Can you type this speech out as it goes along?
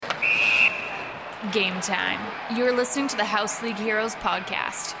Game time. You're listening to the House League Heroes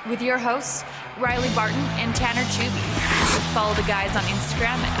podcast with your hosts, Riley Barton and Tanner Chuby. Follow the guys on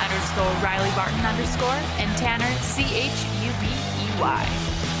Instagram at _RileyBarton_ and Tanner CHUBEY.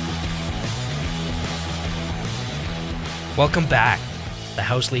 Welcome back. The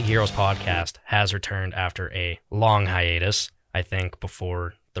House League Heroes podcast has returned after a long hiatus, I think,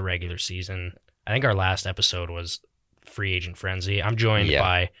 before the regular season. I think our last episode was Free Agent Frenzy. I'm joined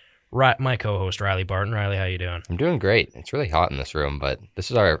by my co-host, Riley Barton. Riley, how you doing? I'm doing great. It's really hot in this room, but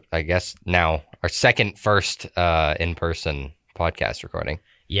this is our second in-person podcast recording.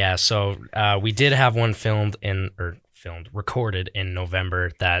 Yeah, so we did have one recorded in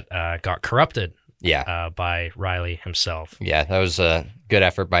November that got corrupted by Riley himself. Yeah, that was a good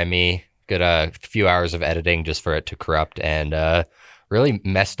effort by me. Good few hours of editing just for it to corrupt and really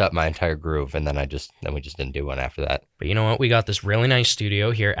messed up my entire groove, and then we just didn't do one after that. But you know what? We got this really nice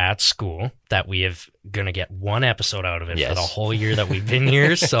studio here at school that we have gonna get one episode out of it for the whole year that we've been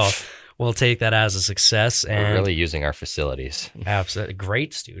here. So we'll take that as a success. And we're really using our facilities. Absolutely,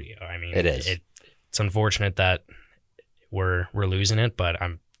 great studio. I mean, it is. It's unfortunate that we're losing it, but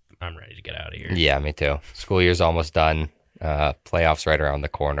I'm ready to get out of here. Yeah, me too. School year's almost done. Playoffs right around the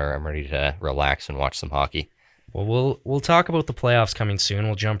corner. I'm ready to relax and watch some hockey. Well, we'll talk about the playoffs coming soon.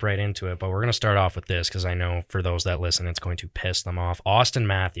 We'll jump right into it, but we're going to start off with this because I know for those that listen, it's going to piss them off. Austin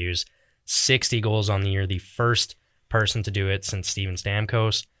Matthews, 60 goals on the year, the first person to do it since Steven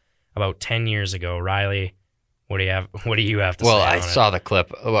Stamkos about 10 years ago. Riley, what do you have to say? Well, I saw the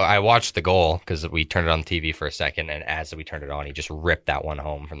clip. Well, I watched the goal because we turned it on TV for a second, and as we turned it on, he just ripped that one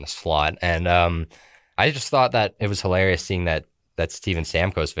home from the slot. And I just thought that it was hilarious seeing that Steven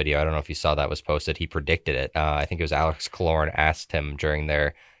Stamkos video. I don't know if you saw that was posted. He predicted it. I think it was Alex Killorn asked him during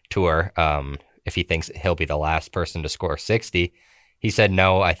their tour if he thinks he'll be the last person to score 60. He said,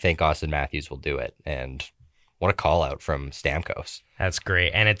 no, I think Austin Matthews will do it. And what a call out from Stamkos. That's great.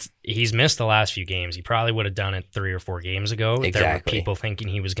 And he's missed the last few games. He probably would have done it 3 or 4 games ago. Exactly. There were people thinking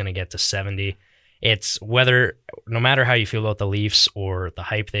he was going to get to 70. It's no matter how you feel about the Leafs or the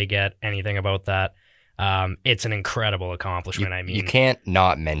hype they get, anything about that, it's an incredible accomplishment. You can't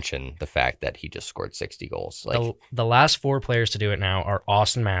not mention the fact that he just scored 60 goals. The last 4 players to do it now are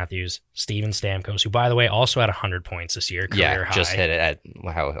Austin Matthews, Steven Stamkos, who, by the way, also had 100 points this year, career high. Just hit it at,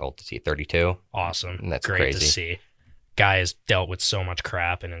 how old is he, 32? Awesome. That's great crazy to see. Guy has dealt with so much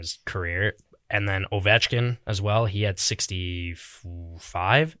crap in his career. And then Ovechkin as well, he had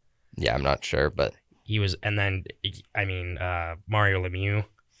 65. Yeah, I'm not sure, but he was, and then, Mario Lemieux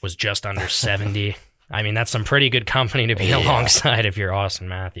was just under 70. I mean, that's some pretty good company to be alongside if you're Austin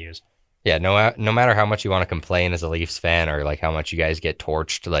Matthews. Yeah, no matter how much you want to complain as a Leafs fan or like how much you guys get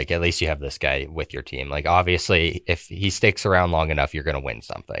torched, like at least you have this guy with your team. Like obviously, if he sticks around long enough, you're going to win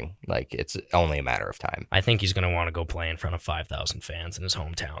something. Like it's only a matter of time. I think he's going to want to go play in front of 5,000 fans in his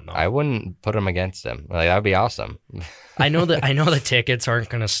hometown, though. I wouldn't put him against him. Like that would be awesome. I know the tickets aren't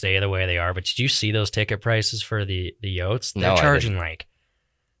going to stay the way they are, but did you see those ticket prices for the Yotes? They're charging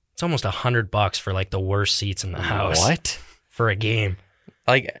it's almost $100 for like the worst seats in the house. What? For a game?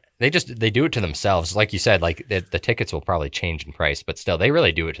 Like they do it to themselves. Like you said, like the tickets will probably change in price, but still they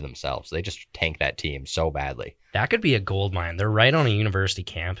really do it to themselves. They just tank that team so badly. That could be a gold mine. They're right on a university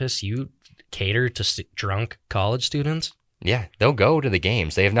campus. You cater to drunk college students? Yeah, they'll go to the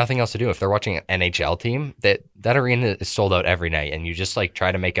games. They have nothing else to do. If they're watching an NHL team, that arena is sold out every night, and you just like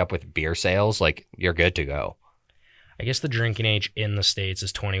try to make up with beer sales, like you're good to go. I guess the drinking age in the States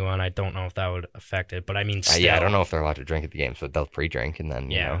is 21. I don't know if that would affect it, but I mean, still. I don't know if they're allowed to drink at the games, but they'll pre-drink and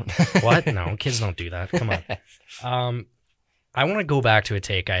then, What? No, kids don't do that. Come on. I want to go back to a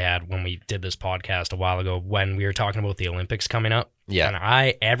take I had when we did this podcast a while ago when we were talking about the Olympics coming up. Yeah.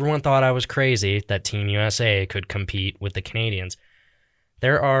 And everyone thought I was crazy that Team USA could compete with the Canadians.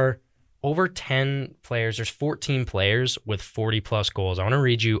 There are over 10 players. There's 14 players with 40-plus goals. I want to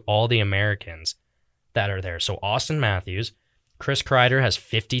read you all the Americans that are there. So Austin Matthews, Chris Kreider has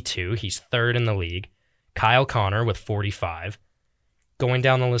 52. He's third in the league. Kyle Connor with 45. Going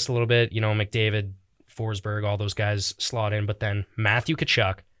down the list a little bit, McDavid, Forsberg, all those guys slot in. But then Matthew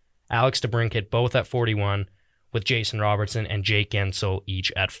Tkachuk, Alex DeBrincat, both at 41, with Jason Robertson and Jake Gensel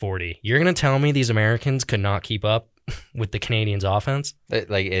each at 40. You're going to tell me these Americans could not keep up with the Canadians' offense?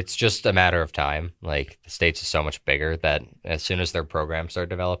 It's just a matter of time. Like, the States is so much bigger that as soon as their programs start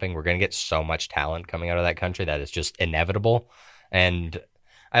developing, we're going to get so much talent coming out of that country that it's just inevitable. And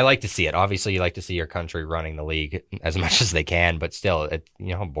I like to see it. Obviously, you like to see your country running the league as much as they can, but still,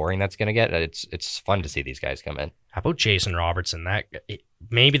 how boring that's going to get. It's fun to see these guys come in. How about Jason Robertson? That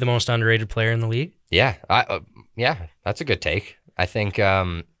maybe the most underrated player in the league. Yeah, yeah, that's a good take. I think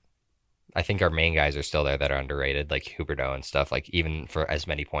I think our main guys are still there that are underrated, like Huberdeau and stuff. Like even for as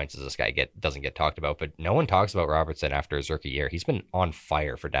many points as this guy doesn't get talked about, but no one talks about Robertson after his rookie year. He's been on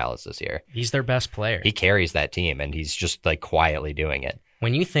fire for Dallas this year. He's their best player. He carries that team, and he's just like quietly doing it.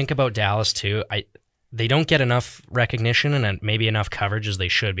 When you think about Dallas too, they don't get enough recognition and maybe enough coverage as they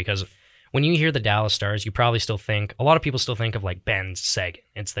should, because when you hear the Dallas Stars, you probably still think, a lot of people still think of like Ben, Seguin.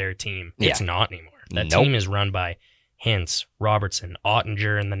 It's their team. Yeah. It's not anymore. That Nope. team is run by Hintz, Robertson,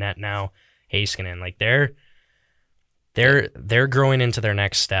 Ottinger in the net now, Heiskanen. Like they're growing into their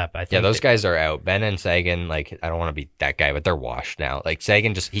next step. I think. Yeah, those guys are out. Ben and Sagan, like, I don't want to be that guy, but they're washed now. Like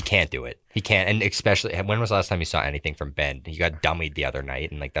Sagan he can't do it. He can't. And especially, when was the last time you saw anything from Ben? He got dummied the other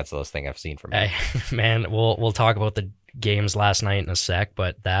night, and like that's the last thing I've seen from him. Man, we'll talk about the games last night in a sec,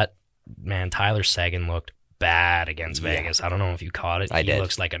 but Tyler Seguin looked bad against Vegas. I don't know if you caught it. I did. He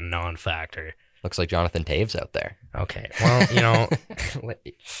looks like a non-factor. Looks like Jonathan Taves out there. Okay, well,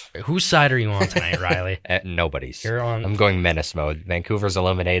 whose side are you on tonight, Riley? Nobody's. You're on. I'm going menace mode. Vancouver's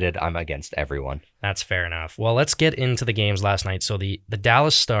eliminated. I'm against everyone. That's fair enough. Well, let's get into the games last night. So the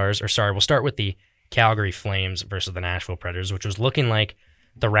Dallas Stars, we'll start with the Calgary Flames versus the Nashville Predators, which was looking like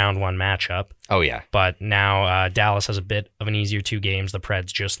the round one matchup. Oh, yeah. But now Dallas has a bit of an easier two games. The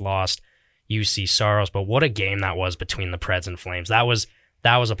Preds just lost UC Saros, but what a game that was between the Preds and Flames. That was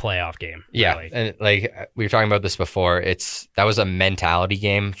a playoff game. Yeah, really. and like we were talking about this before, that was a mentality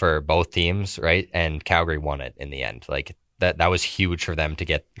game for both teams, right? And Calgary won it in the end. Like that was huge for them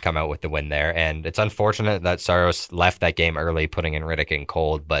to come out with the win there. And it's unfortunate that Saros left that game early, putting in Rittich and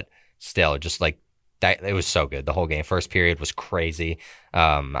Cold, but still, just like that, it was so good. The whole game, first period was crazy.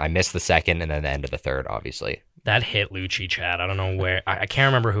 I missed the second, and then the end of the third, obviously. That hit Lucic, Chad. I don't know where. I can't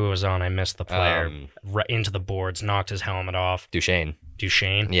remember who it was on. I missed the player. Right into the boards, knocked his helmet off. Duchesne.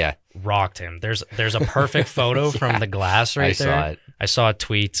 Yeah, rocked him. There's a perfect photo from the glass right there. I saw it. I saw a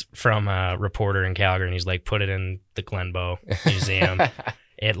tweet from a reporter in Calgary, and he's like, put it in the Glenbow Museum.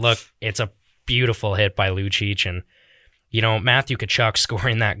 It's a beautiful hit by Lucic, and Matthew Tkachuk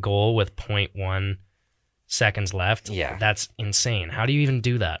scoring that goal with 0.1 seconds left. Yeah, that's insane. How do you even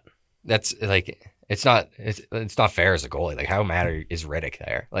do that? That's like. It's not fair as a goalie. Like, how mad is Rittich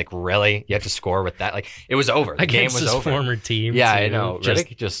there? Like, really? You have to score with that? Like, it was over. The game was his over. Former team. Yeah, too. I know.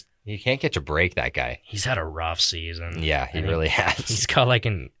 Rittich you can't catch a break, that guy. He's had a rough season. Yeah, he really has. He's got like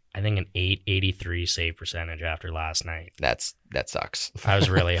an 883 save percentage after last night. That sucks. I was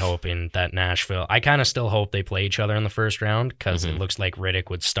really hoping that Nashville, I kind of still hope they play each other in the first round, because it looks like Rittich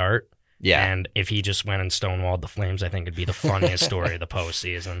would start. Yeah. And if he just went and stonewalled the Flames, I think it'd be the funniest story of the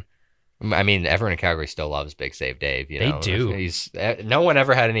postseason. I mean, everyone in Calgary still loves Big Save Dave. They do. No one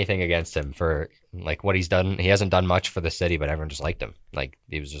ever had anything against him for like what he's done. He hasn't done much for the city, but everyone just liked him. Like,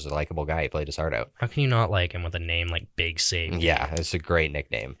 he was just a likable guy. He played his heart out. How can you not like him with a name like Big Save Dave? Yeah, it's a great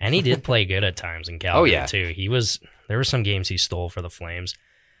nickname. And he did play good at times in Calgary too. There were some games he stole for the Flames.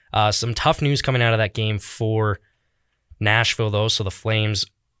 Some tough news coming out of that game for Nashville though. So the Flames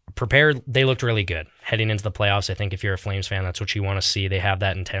prepared, they looked really good heading into the playoffs. I think if you're a Flames fan, that's what you want to see. They have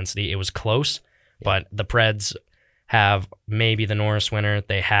that intensity. It was close, but the Preds have maybe the Norris winner.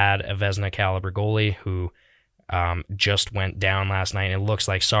 They had a Vezina caliber goalie who just went down last night. And it looks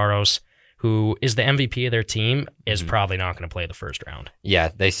like Saros, who is the MVP of their team, is probably not going to play the first round. Yeah,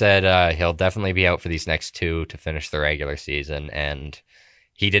 they said he'll definitely be out for these next two to finish the regular season, and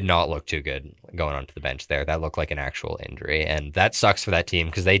he did not look too good going onto the bench there. That looked like an actual injury, and that sucks for that team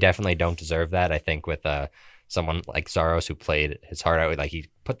because they definitely don't deserve that. I think with someone like Saros who played his heart out, like he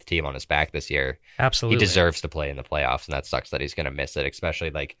put the team on his back this year. Absolutely, he deserves to play in the playoffs, and that sucks that he's going to miss it. Especially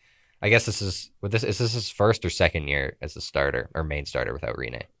like, I guess is this his first or second year as a starter or main starter without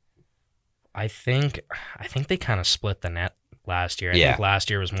Rinne? I think they kind of split the net last year. I think last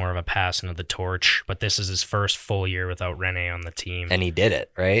year was more of a passing of the torch, but this is his first full year without Rinne on the team. And he did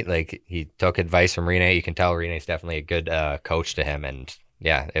it, right? Like, he took advice from Rinne. You can tell Rinne's definitely a good coach to him, and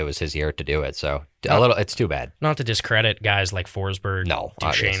yeah, it was his year to do it. So it's too bad. Not to discredit guys like Forsberg,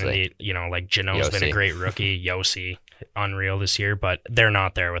 Duchesne, like Janot's been a great rookie. Yossi, unreal this year, but they're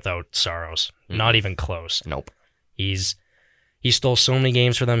not there without Saros. Not even close. Nope. He stole so many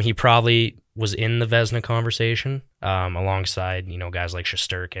games for them. He probably was in the Vezina conversation alongside, guys like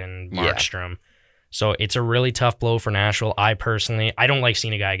Shesterkin, Markstrom. So it's a really tough blow for Nashville. I don't like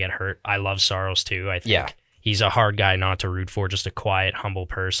seeing a guy get hurt. I love Saros too. I think he's a hard guy not to root for, just a quiet, humble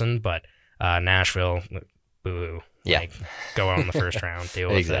person. But Nashville, boo-hoo. Yeah. Go out in the first round. Deal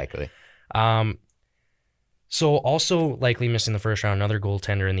with exactly. it. So also likely missing the first round, another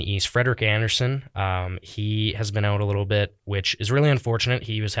goaltender in the East, Frederik Andersen. He has been out a little bit, which is really unfortunate.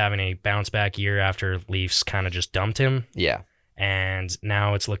 He was having a bounce back year after Leafs kind of just dumped him. Yeah. and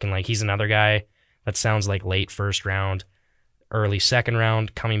now it's looking like he's another guy that sounds like late first round, early second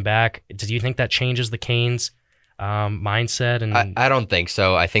round coming back. Do you think that changes the Canes' mindset? And I don't think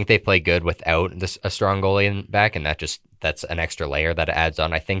so. I think they play good without a strong goalie in back, and that's an extra layer that it adds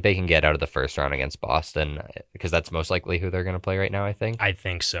on. I think they can get out of the first round against Boston because that's most likely who they're going to play right now, I think. I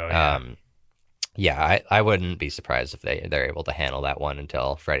think so, yeah. I wouldn't be surprised if they're able to handle that one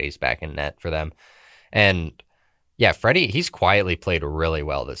until Freddie's back in net for them. And yeah, Freddie, he's quietly played really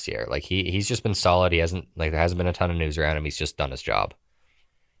well this year. Like he's just been solid. There hasn't been a ton of news around him. He's just done his job.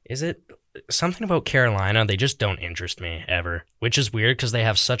 Is it something about Carolina? They just don't interest me ever, which is weird because they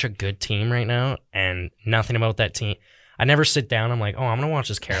have such a good team right now and nothing about that team. I never sit down. I'm like, oh, I'm going to watch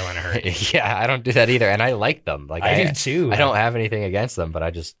this Carolina Hurricanes. Yeah, I don't do that either. And I like them. Like I do too. I don't have anything against them, but I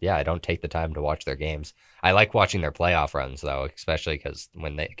don't take the time to watch their games. I like watching their playoff runs, though, especially because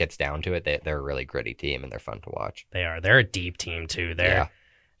when it gets down to it, they're a really gritty team and they're fun to watch. They are. They're a deep team, too.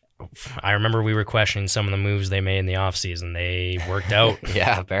 I remember we were questioning some of the moves they made in the offseason. They worked out.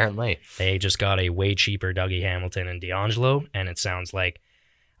 Yeah, apparently. They just got a way cheaper Dougie Hamilton and D'Angelo, and it sounds like,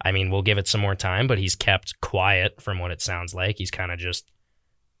 we'll give it some more time, but he's kept quiet from what it sounds like. He's kind of just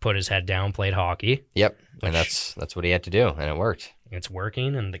put his head down, played hockey. Yep, and that's what he had to do, and it worked. It's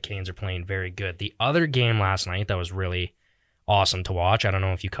working, and the Canes are playing very good. The other game last night that was really awesome to watch, I don't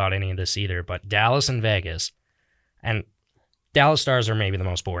know if you caught any of this either, but Dallas and Vegas. And Dallas Stars are maybe the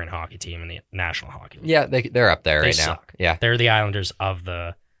most boring hockey team in the National Hockey League. Yeah, they're up there right suck. now. Yeah, they're the Islanders of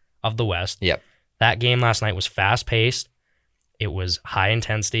the West. Yep. That game last night was fast-paced. It was high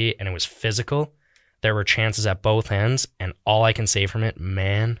intensity, and it was physical. There were chances at both ends, and all I can say from it,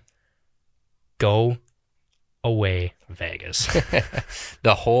 man, go away, Vegas.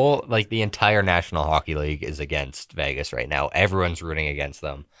 The entire National Hockey League is against Vegas right now. Everyone's rooting against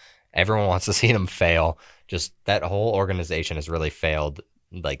them. Everyone wants to see them fail. Just that whole organization has really failed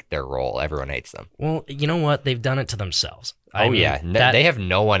their role. Everyone hates them. Well, you know what? They've done it to themselves. They have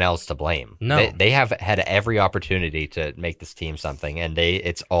no one else to blame. No. They have had every opportunity to make this team something, and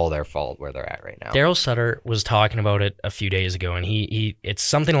it's all their fault where they're at right now. Daryl Sutter was talking about it a few days ago, and it's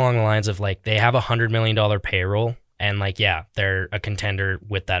something along the lines of they have $100 million payroll, and they're a contender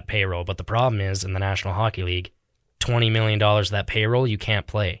with that payroll. But the problem is in the National Hockey League, $20 million of that payroll you can't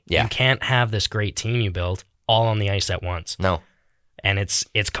play. Yeah. You can't have this great team you built all on the ice at once. No. And it's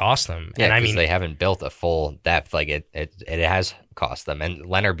cost them. Yeah, and they haven't built a full depth. It has cost them. And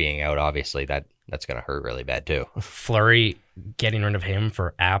Leonard being out, obviously, that's going to hurt really bad too. Fleury, getting rid of him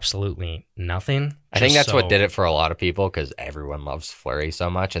for absolutely nothing. I think that's what did it for a lot of people because everyone loves Fleury so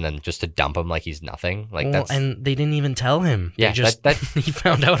much, and then just to dump him like he's nothing, and they didn't even tell him. Yeah, he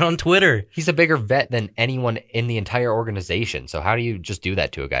found out on Twitter. He's a bigger vet than anyone in the entire organization. So how do you just do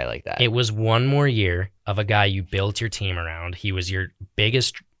that to a guy like that? It was one more year of a guy you built your team around. He was your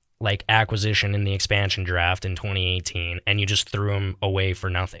biggest acquisition in the expansion draft in 2018, and you just threw him away for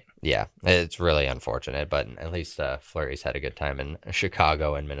nothing. Yeah, it's really unfortunate, but at least Fleury's had a good time in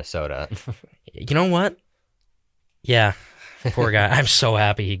Chicago and Minnesota. You know what? Yeah, poor guy. I'm so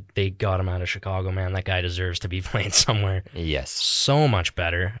happy they got him out of Chicago, man. That guy deserves to be playing somewhere. Yes. So much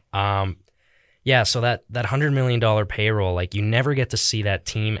better. Yeah, so that $100 million payroll, you never get to see that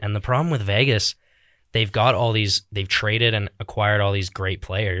team. And the problem with Vegas, they've traded and acquired all these great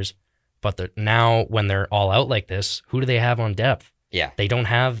players, but now when they're all out like this, who do they have on depth? Yeah. They don't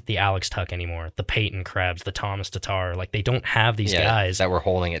have the Alex Tuck anymore, the Peyton Krebs, the Thomas Tatar. They don't have these guys that were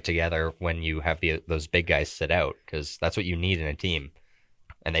holding it together when you have those big guys sit out, because that's what you need in a team,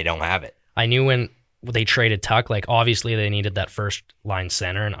 and they don't have it. I knew when they traded Tuck, obviously they needed that first line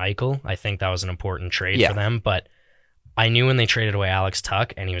center in Eichel. I think that was an important trade for them, but I knew when they traded away Alex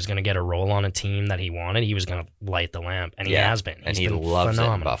Tuck and he was going to get a role on a team that he wanted, he was going to light the lamp, and he has been. He loves it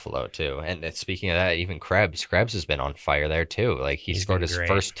in Buffalo too. And speaking of that, even Krebs has been on fire there too. He scored his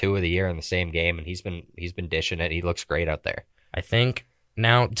first 2 of the year in the same game, and he's been dishing it. He looks great out there. I think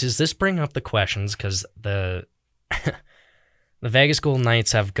now, does this bring up the questions? Because the Vegas Golden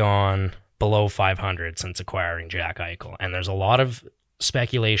Knights have gone below 500 since acquiring Jack Eichel, and there's a lot of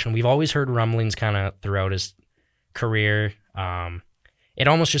speculation. We've always heard rumblings kind of throughout his career. It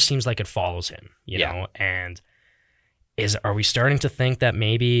almost just seems like it follows him, you know. And are we starting to think that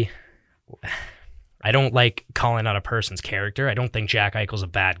maybe, I don't like calling out a person's character. I don't think Jack Eichel's a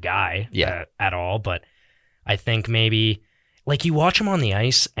bad guy at all, but I think maybe you watch him on the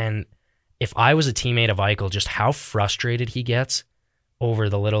ice, and if I was a teammate of Eichel, just how frustrated he gets over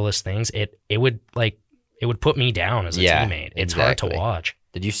the littlest things, it would put me down as a teammate. It's hard to watch.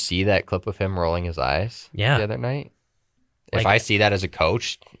 Did you see that clip of him rolling his eyes the other night? If I see that as a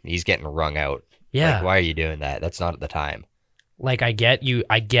coach, he's getting wrung out. Yeah. Why are you doing that? That's not the time. Like, I get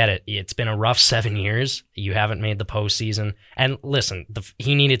it. It's been a rough 7 years. You haven't made the postseason. And listen,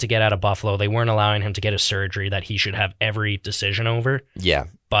 he needed to get out of Buffalo. They weren't allowing him to get a surgery that he should have every decision over. Yeah.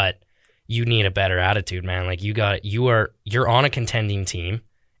 But you need a better attitude, man. Like, you're on a contending team,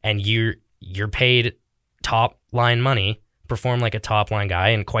 and you're paid top line money. Perform like a top line guy,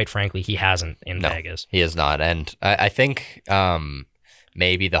 and quite frankly, he hasn't in Vegas. He is not. And I think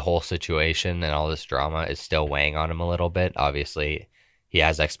maybe the whole situation and all this drama is still weighing on him a little bit. Obviously, he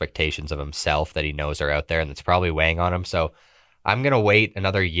has expectations of himself that he knows are out there, and it's probably weighing on him. So I'm going to wait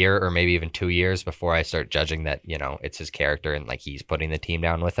another year or maybe even 2 years before I start judging that, it's his character and like he's putting the team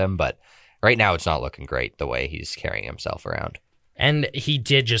down with him. But right now, it's not looking great the way he's carrying himself around. And he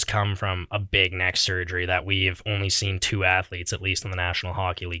did just come from a big neck surgery that we've only seen 2 athletes, at least in the National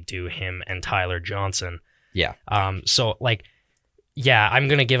Hockey League, do, him and Tyler Johnson. Yeah. So like, yeah, I'm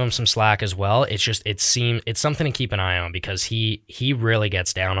gonna give him some slack as well. It's just it's something to keep an eye on, because he really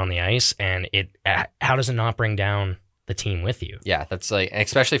gets down on the ice, and how does it not bring down the team with you? Yeah, that's like,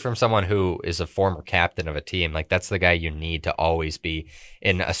 especially from someone who is a former captain of a team, like that's the guy you need to always be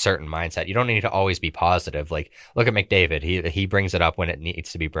in a certain mindset. You don't need to always be positive. Like, look at McDavid. He brings it up when it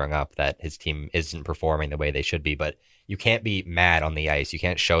needs to be brought up that his team isn't performing the way they should be, but you can't be mad on the ice. You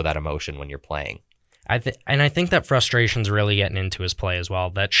can't show that emotion when you're playing. I think that frustration's really getting into his play as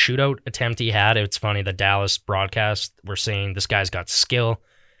well. That shootout attempt he had, it's funny, the Dallas broadcast were saying this guy's got skill,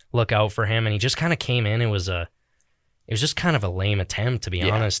 look out for him, and he just kind of came in. It was just kind of a lame attempt, to be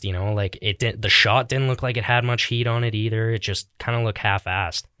honest. Like, the shot didn't look like it had much heat on it either. It just kind of looked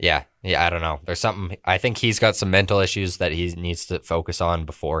half-assed. Yeah, I don't know. There's something. I think he's got some mental issues that he needs to focus on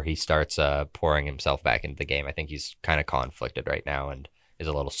before he starts pouring himself back into the game. I think he's kind of conflicted right now and is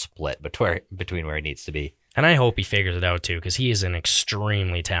a little split between where he needs to be. And I hope he figures it out too, because he is an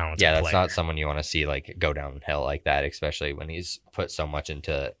extremely talented player. Yeah, that's not someone you want to see like go downhill like that, especially when he's put so much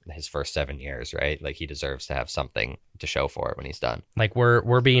into his first 7 years, right? Like, he deserves to have something to show for it when he's done. Like,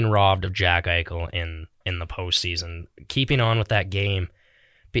 we're being robbed of Jack Eichel in the postseason. Keeping on with that game,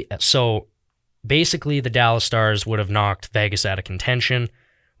 so basically the Dallas Stars would have knocked Vegas out of contention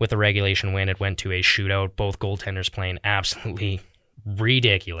with a regulation win. It went to a shootout. Both goaltenders playing absolutely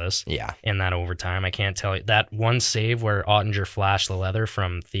ridiculous in that overtime. I can't tell you. That one save where Ottinger flashed the leather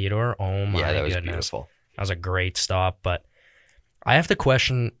from Theodore, oh my that was goodness. Beautiful. That was a great stop. But I have to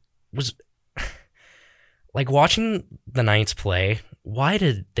question, was like, watching the Knights play, why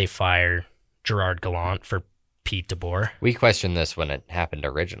did they fire Gerard Gallant for Pete DeBoer? We questioned this when it happened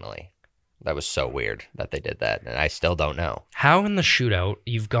originally. That was so weird that they did that, and I still don't know. How in the shootout,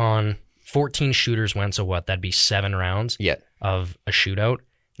 you've gone 14 shooters went, so what? That'd be 7 rounds of a shootout.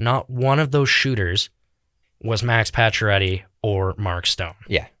 Not one of those shooters was Max Pacioretty or Mark Stone.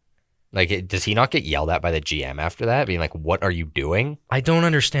 Yeah. Like, does he not get yelled at by the GM after that? Being like, what are you doing? I don't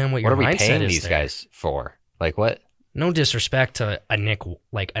understand what your mindset is. What are we paying these guys for? Like, what? No disrespect to a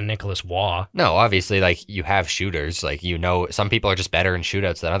Nicholas Waugh. No, obviously, like, you have shooters. Like, some people are just better in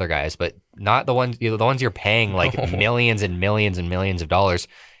shootouts than other guys, but not the ones you're paying like millions and millions and millions of dollars.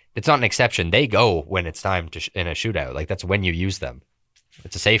 It's not an exception. They go when it's time in a shootout. Like, that's when you use them.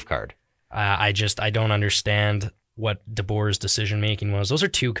 It's a safeguard. I don't understand what DeBoer's decision-making was. Those are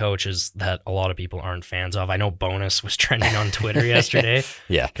 2 coaches that a lot of people aren't fans of. I know Bonus was trending on Twitter yesterday.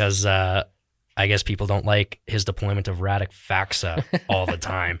 Yeah. Because I guess people don't like his deployment of Radek Faksa all the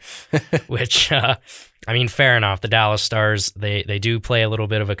time, which, I mean, fair enough. The Dallas Stars, they do play a little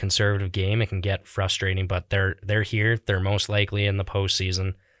bit of a conservative game. It can get frustrating, but they're here. They're most likely in the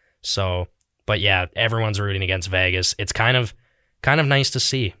postseason. So, but yeah, everyone's rooting against Vegas. It's kind of nice to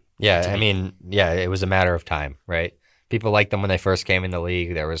see. Yeah, I mean, it was a matter of time, right? People liked them when they first came in the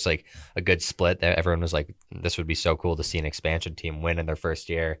league. There was like a good split. Everyone was like, this would be so cool to see an expansion team win in their first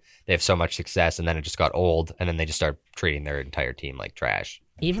year. They have so much success, and then it just got old, and then they just start treating their entire team like trash.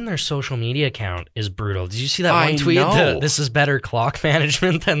 Even their social media account is brutal. Did you see that one tweet? This is better clock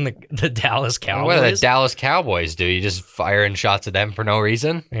management than the Dallas Cowboys. What do the Dallas Cowboys do? You just firing shots at them for no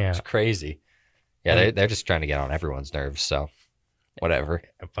reason? Yeah. It's crazy. Yeah, they're just trying to get on everyone's nerves, so whatever.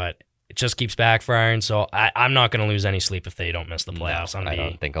 But it just keeps backfiring, so I'm not going to lose any sleep if they don't miss the playoffs. No, I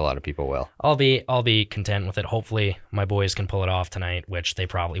don't think a lot of people will. I'll be content with it. Hopefully my boys can pull it off tonight, which they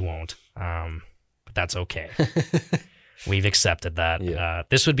probably won't. But that's okay. We've accepted that. Yeah.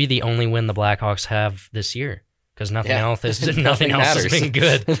 This would be the only win the Blackhawks have this year, because nothing else has been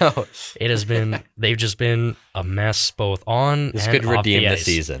good. No. It has been. They've just been a mess both on this and could off redeem the the ice.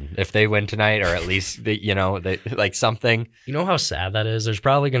 season if they win tonight, or at least they like something. You know how sad that is? There's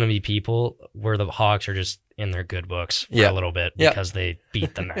probably going to be people where the Hawks are just in their good books for Yeah. a little bit Yeah. because they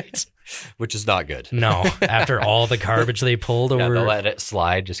beat the Knights. Which is not good. No, after all the garbage they pulled Yeah, over. they'll let it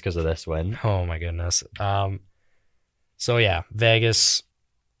slide just because of this win. Oh my goodness. So yeah, Vegas,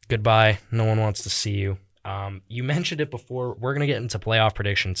 goodbye. No one wants to see you. You mentioned it before. We're gonna get into playoff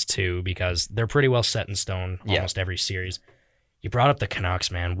predictions too because they're pretty well set in stone almost every series. You brought up the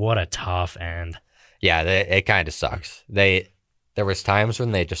Canucks, man. What a tough end. Yeah, it kind of sucks. There was times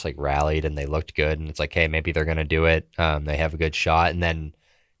when they just like rallied and they looked good, and it's like, hey, maybe they're gonna do it. They have a good shot, and then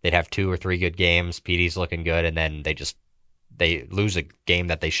they'd have 2 or 3 good games. PD's looking good, and then they lose a game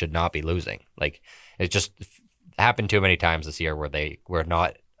that they should not be losing. Like it just happened too many times this year where they were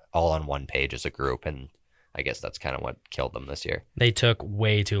not all on one page as a group, and I guess that's kind of what killed them this year. They took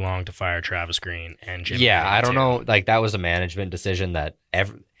way too long to fire Travis Green and Jim. Yeah, Benning, I don't too. know. Like that was a management decision that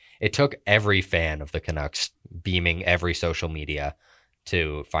it took every fan of the Canucks beaming every social media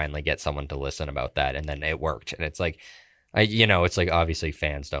to finally get someone to listen about that, and then it worked. And it's like, it's like obviously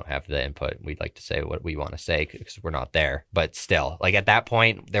fans don't have the input. We'd like to say what we want to say because we're not there, but still, like at that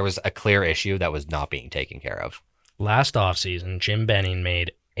point, there was a clear issue that was not being taken care of. Last offseason, Jim Benning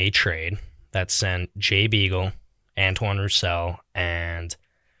made a trade that sent Jay Beagle, Antoine Roussel, and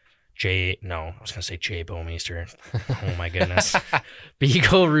Jay Bouwmeester. Oh my goodness.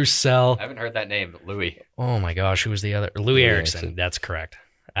 Beagle, Roussel. I haven't heard that name, but Louis. Oh my gosh, who was the other? Louis Eriksson. That's correct.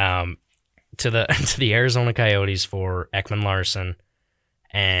 To the Arizona Coyotes for Ekman Larson.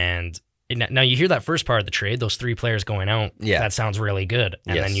 And now you hear that first part of the trade, those 3 players going out. Yeah. That sounds really good.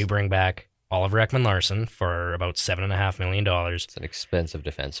 And then you bring back Oliver Ekman Larson for about $7.5 million. It's an expensive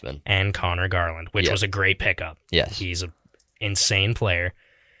defenseman. And Connor Garland, which was a great pickup. Yes. He's an insane player.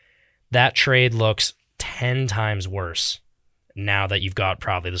 That trade looks 10 times worse now that you've got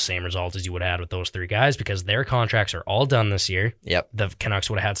probably the same result as you would have had with those 3 guys because their contracts are all done this year. Yep. The Canucks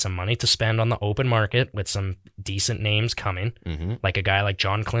would have had some money to spend on the open market with some decent names coming. Mm-hmm. Like a guy like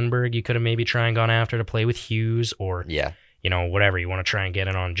John Klingberg, you could have maybe tried and gone after to play with Hughes or, whatever. You want to try and get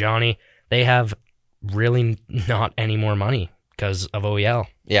in on Johnny. They have really not any more money because of OEL.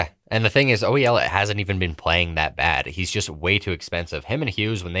 Yeah. And the thing is, OEL hasn't even been playing that bad. He's just way too expensive. Him and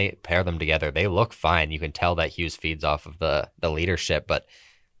Hughes, when they pair them together, they look fine. You can tell that Hughes feeds off of the leadership, but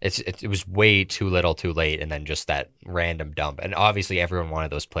it was way too little too late, and then just that random dump. And obviously everyone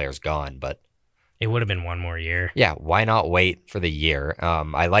wanted those players gone, but it would have been one more year. Yeah, why not wait for the year?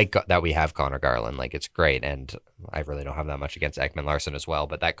 I like that we have Connor Garland. Like, it's great, and I really don't have that much against Ekman Larson as well,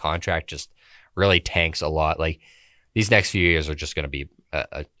 but that contract just really tanks a lot. Like, these next few years are just going to be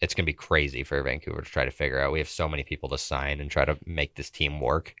it's going to be crazy for Vancouver to try to figure out. We have so many people to sign and try to make this team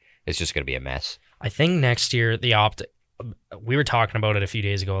work. It's just going to be a mess. I think next year, we were talking about it a few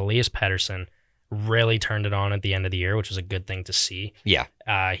days ago. Elias Pettersson really turned it on at the end of the year, which was a good thing to see. Yeah.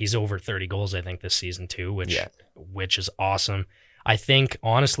 He's over 30 goals, I think, this season too, which is awesome. I think,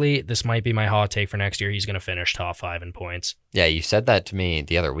 honestly, this might be my hot take for next year. He's going to finish top 5 in points. Yeah, you said that to me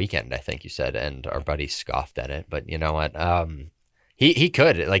the other weekend, I think you said, and our buddy scoffed at it. But you know what? He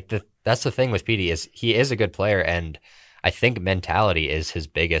could. Like, that's the thing with PD is he is a good player, and I think mentality is his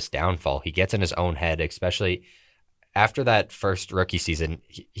biggest downfall. He gets in his own head, especially after that first rookie season.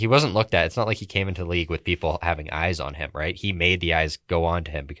 He wasn't looked at. It's not like he came into the league with people having eyes on him, right? He made the eyes go on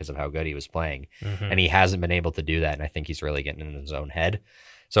to him because of how good he was playing, and he hasn't been able to do that, and I think he's really getting in his own head.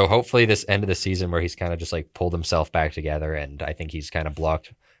 So hopefully this end of the season where he's kind of just like pulled himself back together, and I think he's kind of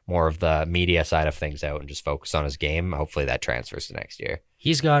blocked more of the media side of things out and just focused on his game. Hopefully that transfers to next year.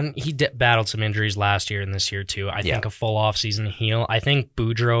 He battled some injuries last year and this year too. I think a full offseason heal. I think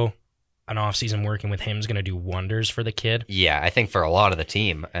Boudreau, an offseason working with him is going to do wonders for the kid. Yeah, I think for a lot of the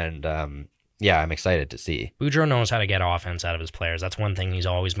team. And I'm excited to see. Boudreau knows how to get offense out of his players. That's one thing he's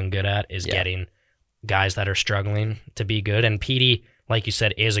always been good at is getting guys that are struggling to be good. And Petey, like you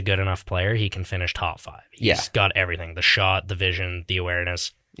said, is a good enough player. He can finish top 5. He's got everything. The shot, the vision, the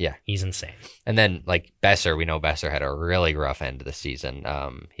awareness. Yeah. He's insane. And then, like, Besser, we know Besser had a really rough end of the season.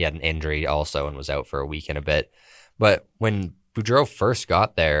 He had an injury also and was out for a week and a bit. But when Boudreau first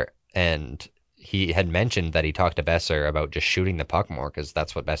got there, and he had mentioned that he talked to Besser about just shooting the puck more because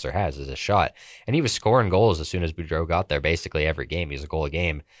that's what Besser has is a shot. And he was scoring goals as soon as Boudreau got there, basically every game. He was a goal a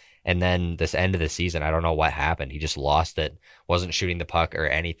game. And then this end of the season, I don't know what happened. He just lost it, wasn't shooting the puck or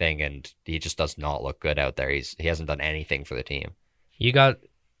anything, and he just does not look good out there. He hasn't done anything for the team.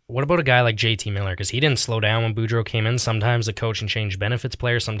 What about a guy like JT Miller? Because he didn't slow down when Boudreau came in. Sometimes the coaching change benefits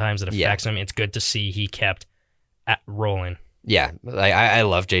players. Sometimes it affects him. It's good to see he kept rolling. Yeah, I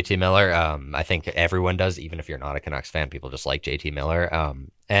love JT Miller. I think everyone does, even if you're not a Canucks fan. People just like JT Miller.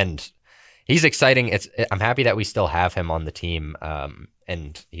 And he's exciting. I'm happy that we still have him on the team.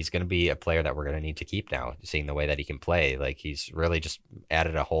 And he's going to be a player that we're going to need to keep now, seeing the way that he can play. Like, he's really just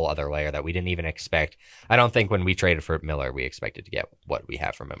added a whole other layer that we didn't even expect. I don't think when we traded for Miller, we expected to get what we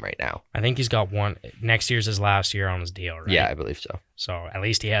have from him right now. I think he's got one. Next year's his last year on his deal, right? Yeah, I believe so. So at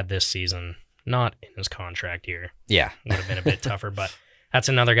least he had this season, not in his contract year. Yeah. Would have been a bit tougher, but that's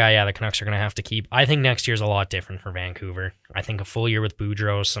another guy, the Canucks are going to have to keep. I think next year's a lot different for Vancouver. I think a full year with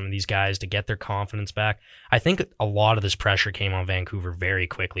Boudreaux, some of these guys to get their confidence back. I think a lot of this pressure came on Vancouver very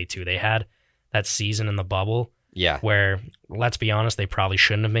quickly, too. They had that season in the bubble where, let's be honest, they probably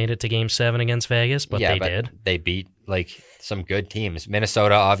shouldn't have made it to Game 7 against Vegas, but they did. They beat, some good teams.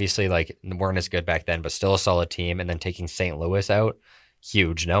 Minnesota, obviously, weren't as good back then, but still a solid team. And then taking St. Louis out,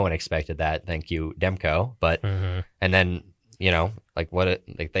 huge. No one expected that. Thank you, Demko. But, and then... they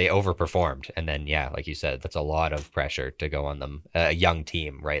overperformed. And then, like you said, that's a lot of pressure to go on them, a young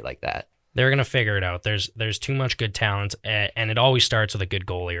team, right? Like that. They're going to figure it out. There's too much good talent, and it always starts with a good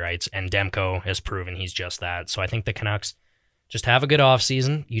goalie, right? And Demko has proven he's just that. So I think the Canucks just have a good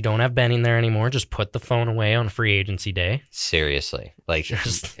offseason. You don't have Benning there anymore. Just put the phone away on free agency day. Seriously.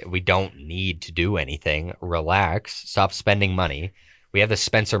 We don't need to do anything. Relax. Stop spending money. We have the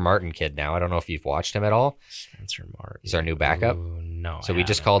Spencer Martin kid now. I don't know if you've watched him at all. Spencer Martin. He's our new backup. Ooh, no. So we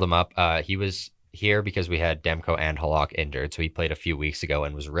just called him up. He was here because we had Demko and Halak injured. So he played a few weeks ago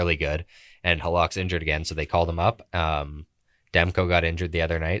and was really good. And Halak's injured again, so they called him up. Demko got injured the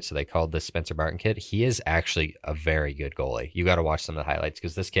other night, so they called the Spencer Martin kid. He is actually a very good goalie. You got to watch some of the highlights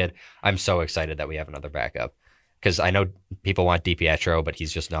because this kid, I'm so excited that we have another backup. Because I know people want DiPietro, but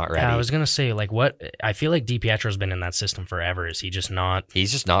he's just not ready. Yeah, I was going to say, what? I feel like DiPietro's been in that system forever. Is he just not?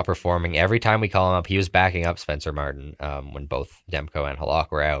 He's just not performing. Every time we call him up, he was backing up Spencer Martin when both Demko and Halak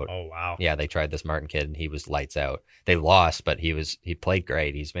were out. Oh, wow. Yeah, they tried this Martin kid, and he was lights out. They lost, but he played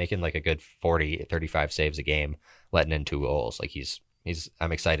great. He's making a good 40, 35 saves a game, letting in 2 goals.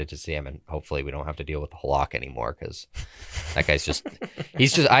 I'm excited to see him, and hopefully we don't have to deal with Halak anymore because that guy's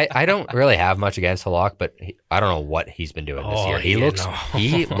I don't really have much against Halak, but I don't know what he's been doing this year.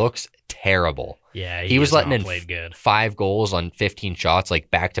 He looks terrible. Yeah, he was letting in good. 5 goals on 15 shots,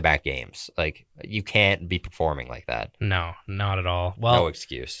 back-to-back games. You can't be performing like that. No, not at all. Well, no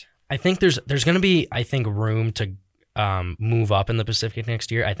excuse. I think there's going to be, room to move up in the Pacific next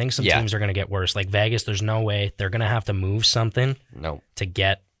year. I think some teams are going to get worse. Like Vegas, there's no way they're going to have to move something to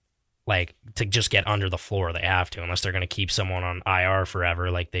get to just get under the floor. They have to, unless they're going to keep someone on IR forever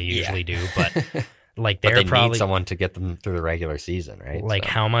like they usually do. But they need someone to get them through the regular season, right?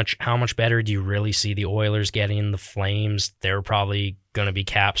 How much better do you really see the Oilers getting? The Flames, they're probably going to be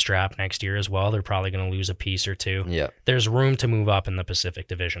cap strapped next year as well. They're probably going to lose a piece or two. Yeah. There's room to move up in the Pacific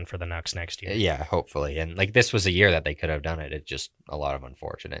Division for the next year. Yeah, hopefully. And this was a year that they could have done it. It just a lot of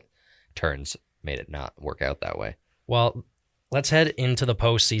unfortunate turns made it not work out that way. Well, let's head into the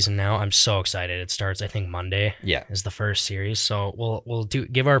postseason now. I'm so excited. It starts, I think, Monday. Yeah. Is the first series. So we'll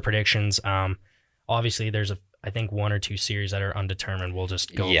give our predictions. Obviously, there's I think 1 or 2 series that are undetermined. We'll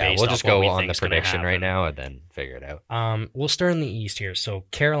just go. Yeah, we'll just go on the prediction right now and then figure it out. We'll start in the East here. So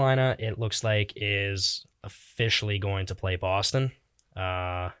Carolina, it looks like, is officially going to play Boston.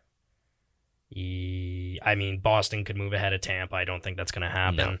 Boston could move ahead of Tampa. I don't think that's going to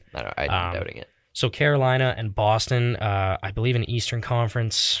happen. No, I'm doubting it. So Carolina and Boston, I believe an Eastern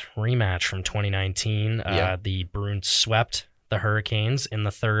Conference rematch from 2019. The Bruins swept the Hurricanes in the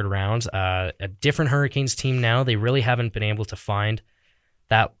 3rd round. A different Hurricanes team now. They really haven't been able to find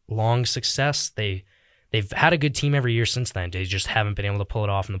that long success. They've had a good team every year since then. They just haven't been able to pull it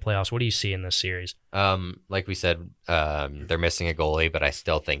off in the playoffs. What do you see in this series? Like we said, they're missing a goalie, but I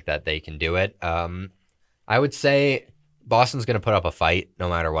still think that they can do it. I would say Boston's going to put up a fight no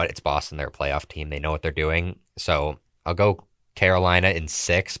matter what. It's Boston. They're a playoff team. They know what they're doing. So I'll go Carolina in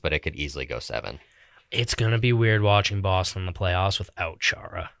 6, but it could easily go 7. It's going to be weird watching Boston in the playoffs without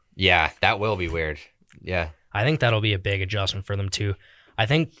Chara. Yeah, that will be weird. Yeah. I think that'll be a big adjustment for them, too. I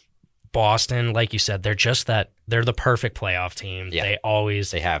think Boston, like you said, they're the perfect playoff team. Yeah.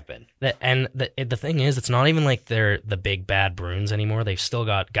 They have been. And the thing is, it's not even like they're the big bad Bruins anymore. They've still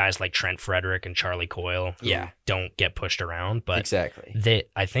got guys like Trent Frederick and Charlie Coyle who don't get pushed around. But exactly.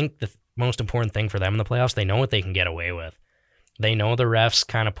 I think the most important thing for them in the playoffs, they know what they can get away with. They know the refs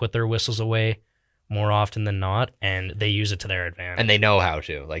kind of put their whistles away more often than not, and they use it to their advantage. And they know how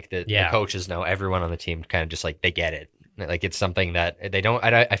to. The coaches know, everyone on the team kind of just they get it. It's something that they don't,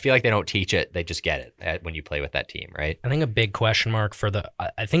 I feel like they don't teach it. They just get it when you play with that team, right? I think a big question mark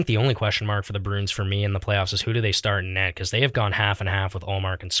I think the only question mark for the Bruins for me in the playoffs is who do they start in net? Because they have gone half and half with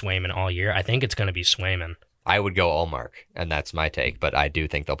Ullmark and Swayman all year. I think it's going to be Swayman. I would go Ullmark, and that's my take. But I do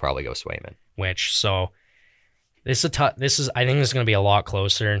think they'll probably go Swayman. This is I think this is going to be a lot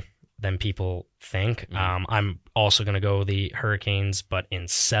closer than people think. I'm also going to go the Hurricanes, but in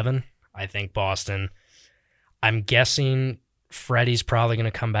 7. I think Boston. I'm guessing Freddie's probably going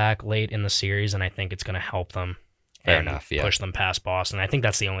to come back late in the series, and I think it's going to help them. Fair enough, yeah. Push them past Boston. I think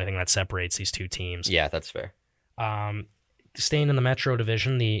that's the only thing that separates these two teams. Yeah, that's fair. Staying in the Metro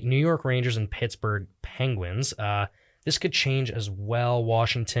Division, the New York Rangers and Pittsburgh Penguins. This could change as well.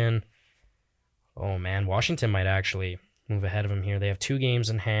 Washington. Oh, man. Washington might actually move ahead of them here. They have 2 games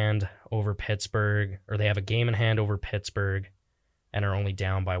in hand over Pittsburgh, or they have a game in hand over Pittsburgh and are only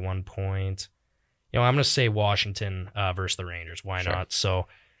down by 1 point. I'm going to say Washington versus the Rangers. Why not? So,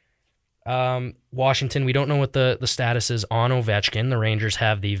 Washington, we don't know what the status is on Ovechkin. The Rangers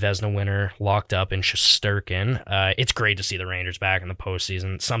have the Vezina winner locked up in Shesterkin. It's great to see the Rangers back in the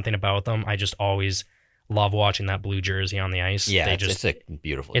postseason. Something about them, I just always love watching that blue jersey on the ice. Yeah, it's a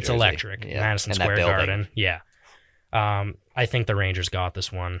beautiful It's jersey. electric. Yeah. Madison Square Garden. Yeah. I think the Rangers got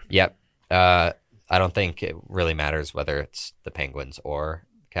this one. Yep. I don't think it really matters whether it's the Penguins or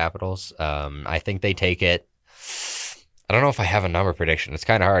Capitals. I think they take it. I don't know if I have a number prediction. It's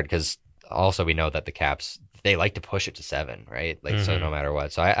kind of hard because also we know that the Caps, they like to push it to 7, right? So no matter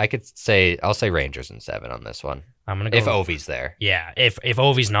what. So I'll say Rangers in 7 on this one. I'm gonna go if Ovi's there. Yeah, if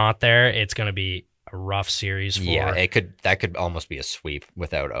Ovi's not there, it's gonna be a rough series for. Yeah, that could almost be a sweep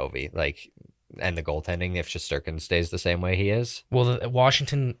without Ovi. And the goaltending if Shesterkin stays the same way he is. Well,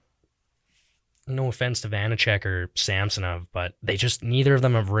 Washington. No offense to Vanacek or Samsonov, but neither of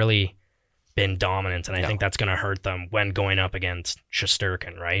them have really been dominant, and I think that's going to hurt them when going up against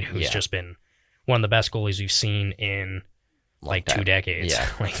Shesterkin, right? Who's just been one of the best goalies we've seen in 2 decades. Yeah,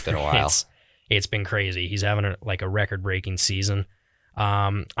 it's been a while. It's been crazy. He's having a record-breaking season.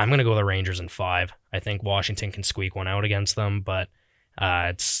 I'm going to go the Rangers in 5. I think Washington can squeak one out against them, but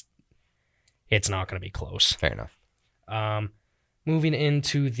it's not going to be close. Fair enough. Moving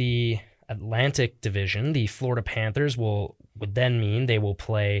into the Atlantic Division, the Florida Panthers would then mean they will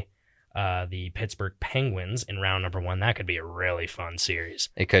play the Pittsburgh Penguins in round number 1. That could be a really fun series.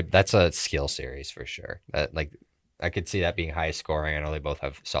 It could. That's a skill series for sure. I could see that being high scoring. I know they both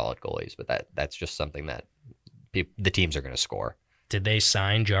have solid goalies, but that's just something that the teams are going to score. Did they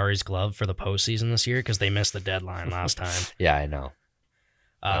sign Jari's glove for the postseason this year? Because they missed the deadline last time. Yeah, I know.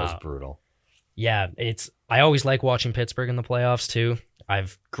 That was brutal. Yeah, I always like watching Pittsburgh in the playoffs too.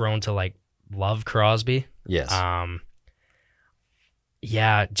 I've grown to love Crosby. Yes.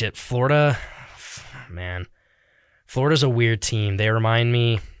 Yeah, Florida, man. Florida's a weird team. They remind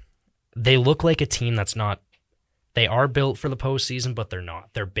me, they look like a team that's not, they are built for the postseason, but they're not.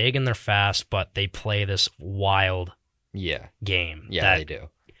 They're big and they're fast, but they play this wild game. Yeah, they do.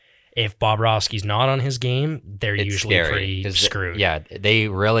 If Bobrovsky's not on his game, they're usually pretty screwed. They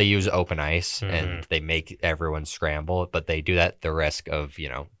really use open ice and they make everyone scramble, but they do that at the risk of,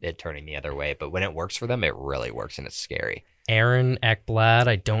 it turning the other way. But when it works for them, it really works and it's scary. Aaron Ekblad,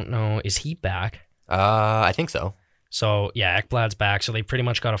 I don't know. Is he back? I think so. So, yeah, Ekblad's back. So they pretty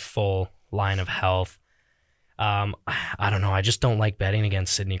much got a full line of health. I don't know. I just don't like betting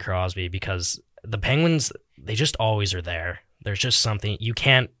against Sidney Crosby because the Penguins, they just always are there. There's just something you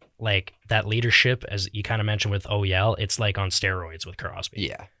can't, that leadership, as you kind of mentioned with OEL, it's on steroids with Crosby.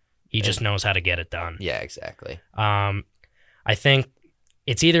 Yeah. He just knows how to get it done. Yeah, exactly. I think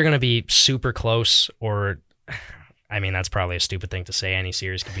it's either going to be super close or, that's probably a stupid thing to say. Any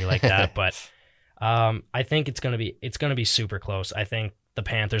series could be like that, but I think it's going to be super close. I think the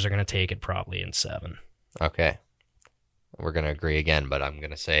Panthers are going to take it probably in 7. Okay. We're going to agree again, but I'm going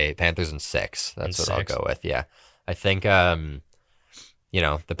to say Panthers in 6. That's what I'll go with. Yeah. I think, the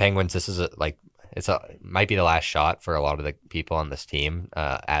Penguins, this is might be the last shot for a lot of the people on this team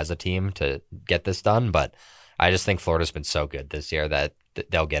as a team to get this done. But I just think Florida's been so good this year that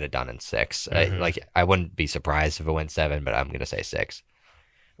they'll get it done in 6. I wouldn't be surprised if it went 7, but I'm going to say 6.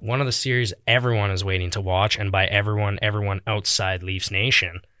 One of the series everyone is waiting to watch, and by everyone outside Leafs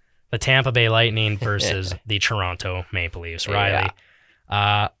Nation, the Tampa Bay Lightning versus the Toronto Maple Leafs. Riley,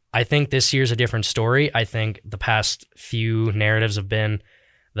 I think this year's a different story. I think the past few narratives have been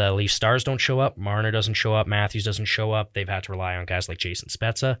the Leaf stars don't show up, Marner doesn't show up, Matthews doesn't show up. They've had to rely on guys like Jason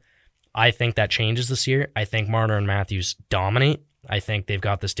Spezza. I think that changes this year. I think Marner and Matthews dominate. I think they've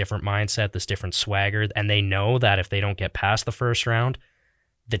got this different mindset, this different swagger, and they know that if they don't get past the first round,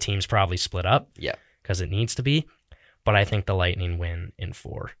 the team's probably split up. Yeah, because it needs to be. But I think the Lightning win in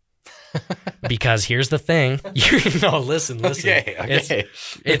 4. Because here's the thing. Listen. Okay.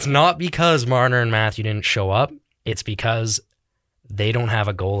 It's not because Marner and Matthew didn't show up. It's because they don't have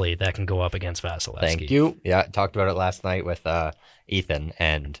a goalie that can go up against Vasilevsky. Thank you. Yeah, talked about it last night with Ethan,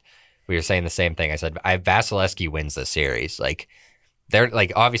 and we were saying the same thing. I said, Vasilevsky wins this series. Like, they're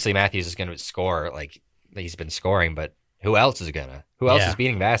like, obviously Matthews is going to score. Like, he's been scoring, but who else is gonna? Who else is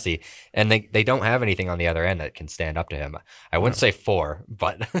beating Vasi? And they don't have anything on the other end that can stand up to him. I wouldn't say 4,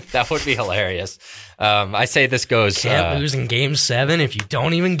 but that would be hilarious. I say this goes. Can't lose in Game 7 if you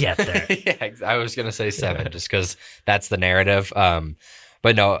don't even get there. Yeah, I was gonna say 7 just because that's the narrative.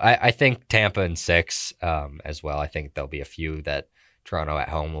 But no, I think Tampa in 6 as well. I think there'll be a few that Toronto at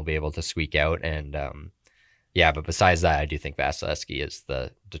home will be able to squeak out, and yeah, but besides that, I do think Vasilevsky is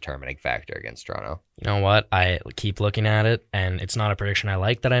the determining factor against Toronto. You know what? I keep looking at it, and it's not a prediction I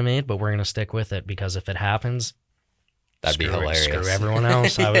like that I made, but we're going to stick with it because if it happens, that'd be hilarious. Screw everyone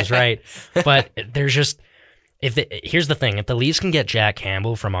else. I was right. But there's just, here's the thing. If the Leafs can get Jack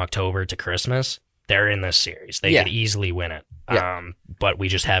Campbell from October to Christmas, they're in this series. They could easily win it. Yeah. But we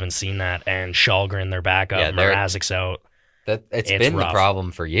just haven't seen that. And Shalgren, their backup, Mrazek's out. It's been rough. The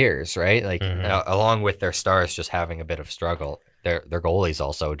problem for years, right? Like along with their stars just having a bit of struggle, their goalies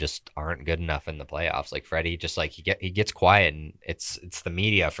also just aren't good enough in the playoffs. Like Freddie, just like he gets quiet, and it's the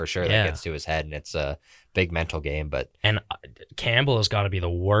media for sure that gets to his head, and it's a big mental game. But Campbell has got to be the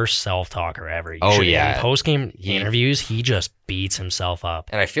worst self-talker ever. In post-game interviews, he just beats himself up.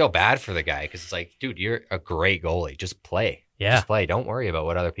 And I feel bad for the guy because it's like, dude, you're a great goalie. Just play. Yeah. Just play. Don't worry about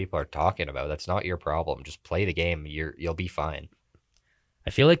what other people are talking about. That's not your problem. Just play the game. You'll be fine. I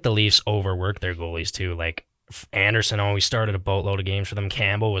feel like the Leafs overwork their goalies too. Like Anderson always started a boatload of games for them.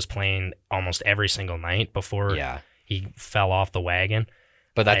 Campbell was playing almost every single night before he fell off the wagon.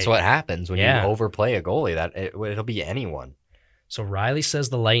 But that's what happens when you overplay a goalie. It'll be anyone. So Riley says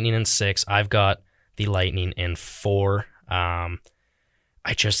the Lightning in 6. I've got the Lightning in 4. The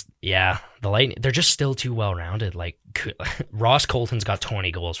Lightning, they're just still too well-rounded. Like, Ross Colton's got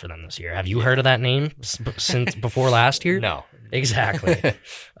 20 goals for them this year. Have you heard of that name since before last year? No. Exactly.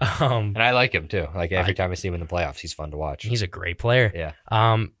 And I like him, too. Like, every time I see him in the playoffs, he's fun to watch. He's a great player.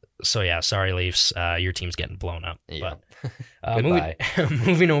 Yeah. Sorry, Leafs. Your team's getting blown up. Yeah. But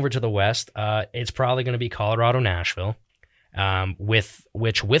moving over to the West, it's probably going to be Colorado-Nashville.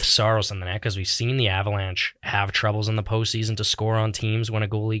 With Saros in the net, because we've seen the Avalanche have troubles in the postseason to score on teams when a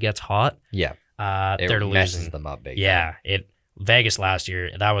goalie gets hot. Yeah, they're messes losing them up big. Yeah, Vegas last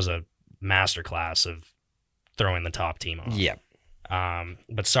year, that was a masterclass of throwing the top team off. Yeah,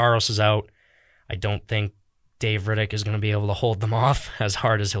 but Saros is out. I don't think Dave Riddick is going to be able to hold them off as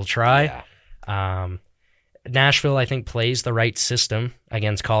hard as he'll try. Yeah. Nashville, I think, plays the right system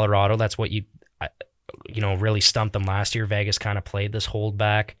against Colorado. That's what really stumped them last year. Vegas kind of played this hold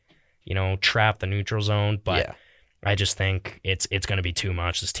back, trap the neutral zone. But I just think it's going to be too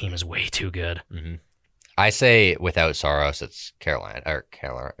much. This team is way too good. Mm-hmm. I say without Saros, it's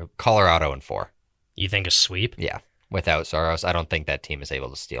Colorado in 4. You think a sweep? Yeah. Without Saros, I don't think that team is able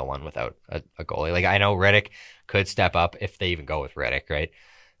to steal one without a goalie. Like, I know Riddick could step up if they even go with Riddick, right?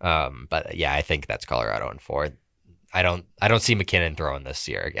 But yeah, I think that's Colorado in 4. I don't see McKinnon throwing this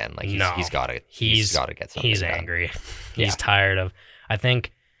year again. Like he's got to get something. He's done. Angry. He's tired of. I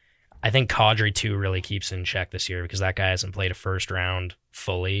think Kadri too really keeps in check this year because that guy hasn't played a first round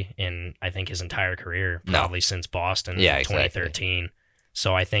fully in I think his entire career, probably since Boston in 2013. Exactly.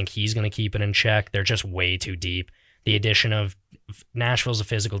 So I think he's going to keep it in check. They're just way too deep. The addition of Nashville's a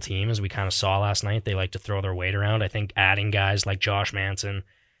physical team, as we kind of saw last night. They like to throw their weight around. I think adding guys like Josh Manson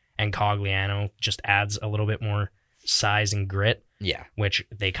and Cogliano just adds a little bit more size and grit, which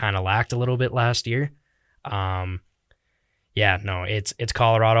they kind of lacked a little bit last year. It's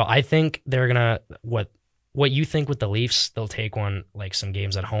Colorado. I think they're gonna what you think with the Leafs, they'll take one like some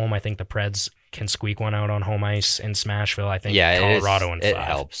games at home. I think the Preds can squeak one out on home ice in Smashville. I think Colorado in 5. It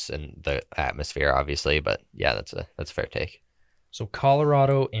helps in the atmosphere, obviously, but yeah, that's a fair take. So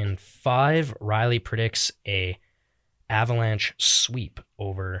Colorado in 5. Riley predicts a Avalanche sweep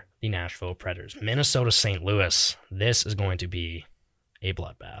over the Nashville Predators. Minnesota St. Louis. This is going to be a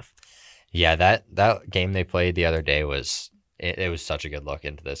bloodbath. Yeah, that game they played the other day was such a good look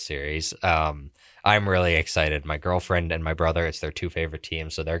into this series. I'm really excited. My girlfriend and my brother, it's their 2 favorite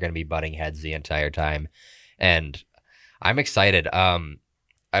teams, so they're going to be butting heads the entire time. And I'm excited.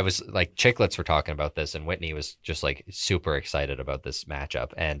 I was like, Chicklets were talking about this, and Whitney was just like super excited about this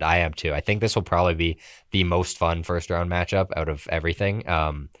matchup, and I am too. I think this will probably be the most fun first round matchup out of everything.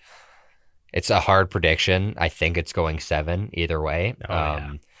 It's a hard prediction. I think it's going 7 either way.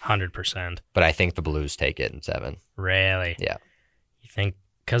 100%. But I think the Blues take it in 7. Really? Yeah. You think?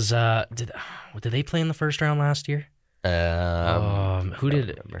 Because did they play in the first round last year? Who don't did?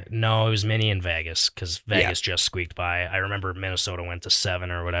 remember. No, it was Mini in Vegas because Vegas just squeaked by. I remember Minnesota went to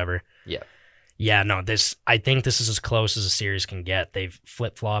 7 or whatever. Yeah. Yeah, no, I think this is as close as a series can get. They've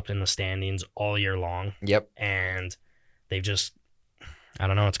flip-flopped in the standings all year long. Yep. And they've just, I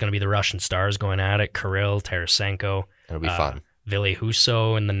don't know, it's going to be the Russian stars going at it. Kirill, Tarasenko. It'll be fun. Ville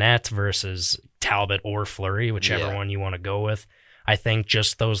Husso in the net versus Talbot or Fleury, whichever one you want to go with. I think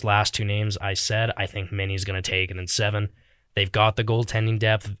just those last two names I said, I think Mini's going to take it in 7. They've got the goaltending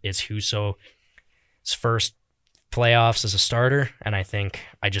depth. It's Husso's first playoffs as a starter, and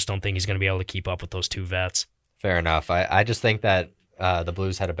I just don't think he's going to be able to keep up with those two vets. Fair enough. I just think that the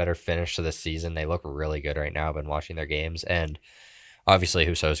Blues had a better finish to this season. They look really good right now. I've been watching their games, and obviously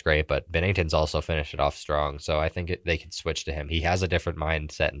Husso's great, but Binnington's also finished it off strong, so I think they can switch to him. He has a different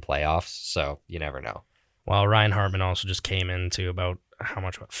mindset in playoffs, so you never know. Well, Ryan Hartman also just came into about how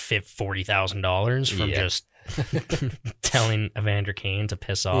much, $40,000 from just telling Evander Kane to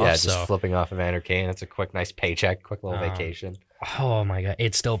piss off. Yeah, just flipping off Evander Kane. It's a quick, nice paycheck, quick little vacation. Oh my God.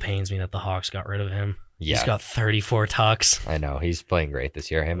 It still pains me that the Hawks got rid of him. Yeah. He's got 34 tucks. I know. He's playing great this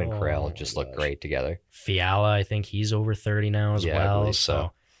year. Him and Kirill just look great together. Fiala, I think he's over 30 now as well. I believe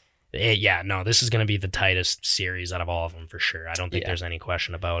so. This is going to be the tightest series out of all of them for sure. I don't think there's any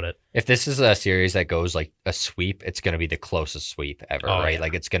question about it. If this is a series that goes like a sweep, it's going to be the closest sweep ever, right? Yeah.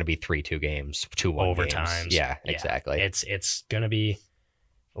 Like it's going to be 3-2 games, 2-1 overtimes. Games. Yeah, exactly. It's going to be,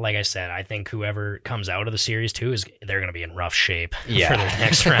 like I said, I think whoever comes out of the series too they're going to be in rough shape for the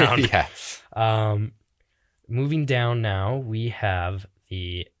next round. Yeah. Moving down now, we have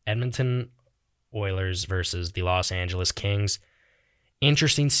the Edmonton Oilers versus the Los Angeles Kings.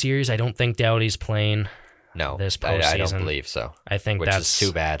 Interesting series. I don't think Doughty's playing this postseason. I don't believe so. I think which that's is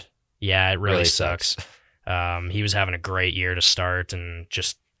too bad. Yeah, it really sucks. He was having a great year to start and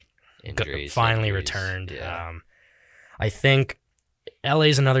just finally returned. Yeah. I think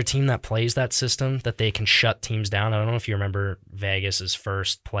LA's another team that plays that system that they can shut teams down. I don't know if you remember Vegas's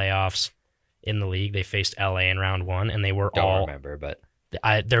first playoffs in the league. They faced LA in round 1 and they were Don't remember, but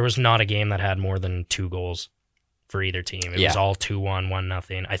there was not a game that had more than 2 goals for either team. It was all 2-1,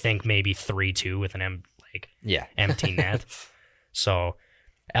 1-0. I think maybe 3-2 with an empty net. So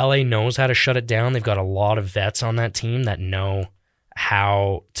LA knows how to shut it down. They've got a lot of vets on that team that know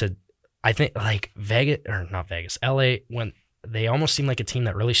how to. I think like LA, when they almost seem like a team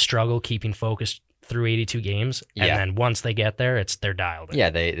that really struggle keeping focused through 82 games, and then once they get there, they're dialed in. Yeah,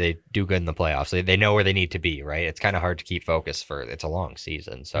 they do good in the playoffs. They know where they need to be, right? It's kind of hard to keep focus it's a long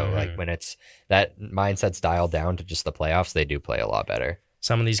season. So like when it's that mindset's dialed down to just the playoffs, they do play a lot better.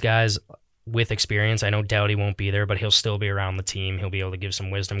 Some of these guys with experience, I know Doughty won't be there, but he'll still be around the team. He'll be able to give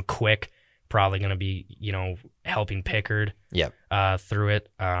some wisdom. Quick, probably going to be, helping Pickard through it.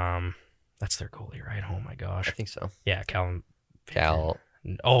 That's their goalie, right? Oh my gosh. I think so. Yeah, Cal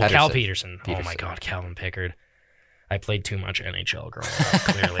Peterson. Oh my God, Calvin Pickard. I played too much NHL growing up.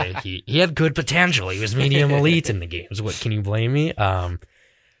 Clearly, he had good potential. He was medium elite in the games. What can you blame me? Victor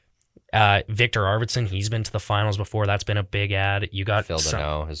Arvidsson, he's been to the finals before. That's been a big ad. You got Phil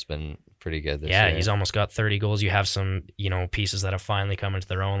Deneau has been pretty good this year. Yeah, he's almost got 30 goals. You have some, pieces that have finally come into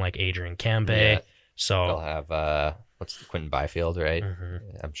their own, like Adrian Kempe. Yeah. So they'll have Quentin Byfield, right?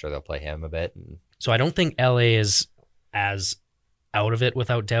 Mm-hmm. I'm sure they'll play him a bit. So I don't think LA is as out of it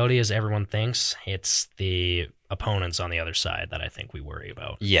without Doughty as everyone thinks. It's the opponents on the other side that I think we worry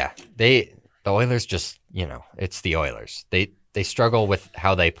about. Yeah, the Oilers just, it's the Oilers. They struggle with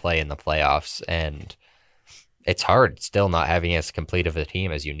how they play in the playoffs, and it's hard still not having as complete of a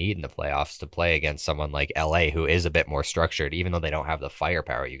team as you need in the playoffs to play against someone like LA, who is a bit more structured, even though they don't have the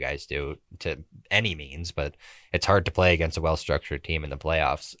firepower you guys do to any means. But it's hard to play against a well-structured team in the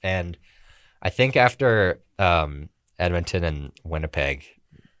playoffs. And I think after Edmonton and Winnipeg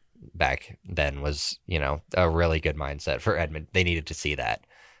back then was, a really good mindset for Edmonton. They needed to see that.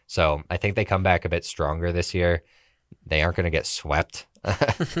 So I think they come back a bit stronger this year. They aren't going to get swept.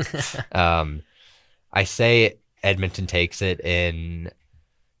 I say Edmonton takes it in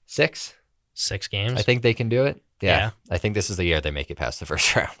 6. 6 games? I think they can do it. Yeah. I think this is the year they make it past the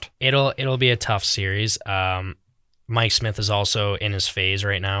first round. It'll be a tough series. Mike Smith is also in his phase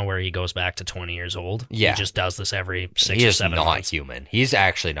right now where he goes back to 20 years old. Yeah. He just does this every 6 or 7 months. He is not human. He's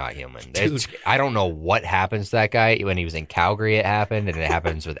actually not human. I don't know what happens to that guy. When he was in Calgary, it happened, and it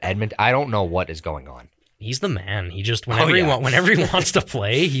happens with Edmonton. I don't know what is going on. He's the man. He just whenever he wants to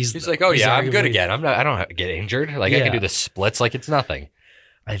play, he's like, I'm good again. I don't have to get injured. Like I can do the splits like it's nothing.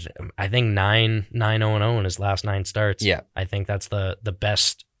 I think 9-0-0 in his last 9 starts. Yeah, I think that's the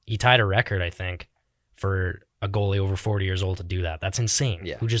best. He tied a record, I think, for a goalie over 40 years old to do that. That's insane.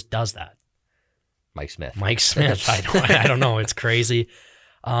 Yeah. Who just does that? Mike Smith. Mike Smith. I don't know. It's crazy.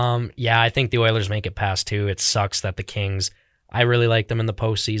 Yeah, I think the Oilers make it past 2. It sucks that the Kings, I really like them in the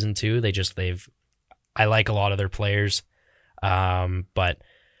postseason too. I like a lot of their players. But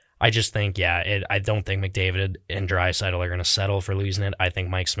I just think, I don't think McDavid and Draisaitl are going to settle for losing it. I think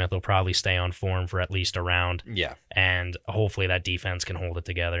Mike Smith will probably stay on form for at least a round. Yeah. And hopefully that defense can hold it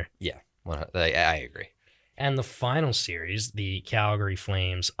together. Yeah. I agree. And the final series, the Calgary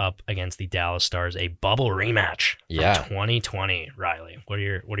Flames up against the Dallas Stars, a bubble rematch from 2020. Riley, what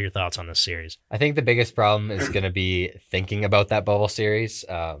are your thoughts on this series? I think the biggest problem is going to be thinking about that bubble series,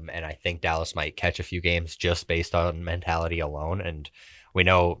 and I think Dallas might catch a few games just based on mentality alone. And we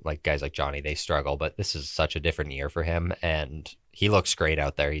know, like guys like Johnny, they struggle, but this is such a different year for him, and he looks great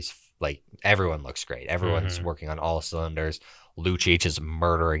out there. He's like, everyone looks great. Everyone's working on all cylinders. Lucic is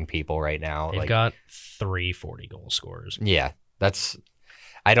murdering people right now. They've got 3 40-goal scorers. Yeah,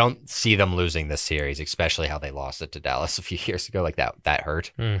 I don't see them losing this series, especially how they lost it to Dallas a few years ago. Like that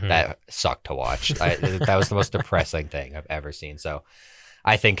hurt. That sucked to watch. That was the most depressing thing I've ever seen. So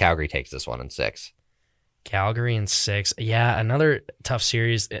I think Calgary takes this one in 6. Calgary in 6. Yeah, another tough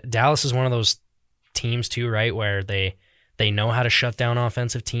series. Dallas is one of those teams too, right, where they know how to shut down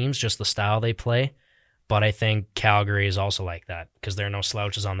offensive teams, just the style they play. But I think Calgary is also like that because there are no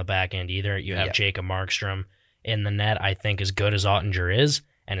slouches on the back end either. You have Jacob Markstrom in the net. I think as good as Ottinger is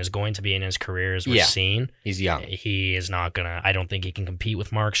and is going to be in his career as we've seen. He's young. He is not going to – I don't think he can compete with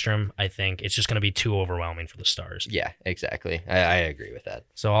Markstrom. I think it's just going to be too overwhelming for the Stars. Yeah, exactly. I agree with that.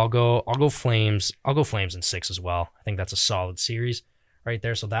 So I'll go Flames. I'll go Flames in 6 as well. I think that's a solid series right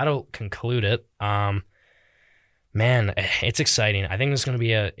there. So that'll conclude it. Man, it's exciting. I think this is going to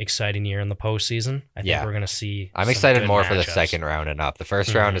be an exciting year in the postseason. I think we're going to see. I'm excited more for the second round and up. The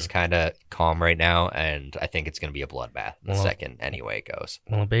first round is kind of calm right now, and I think it's going to be a bloodbath. The second, anyway, it goes.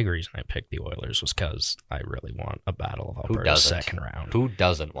 Well, a big reason I picked the Oilers was because I really want a Battle of Alberta's second round. Who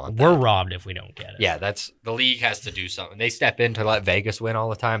doesn't want that? We're robbed if we don't get it. Yeah, the league has to do something. They step in to let Vegas win all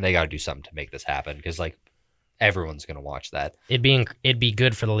the time. They got to do something to make this happen because, everyone's going to watch that. It'd be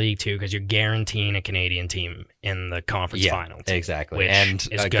good for the league too because you're guaranteeing a Canadian team in the conference final. Exactly, and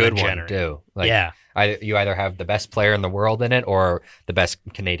a good one too. You either have the best player in the world in it or the best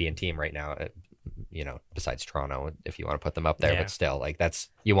Canadian team right now. Besides Toronto, if you want to put them up there, but still,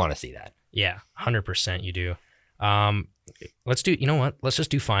 you want to see that. Yeah, 100% you do. Let's do. You know what? Let's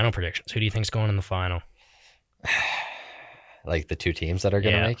just do final predictions. Who do you think's going in the final? Like the 2 teams that are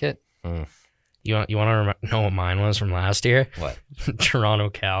going to make it. You want to know what mine was from last year? What?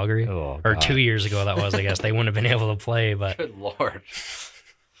 Toronto, Calgary. Oh, or 2 years ago that was, I guess. They wouldn't have been able to play, but... Good Lord.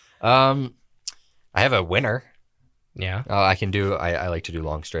 I have a winner. Yeah. I can do... I like to do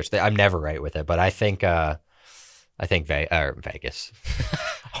long stretch. I'm never right with it, but I think Vegas.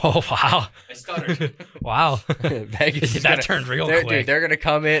 Oh, wow. I stuttered. Wow. Vegas. That turned real quick. Dude, they're going to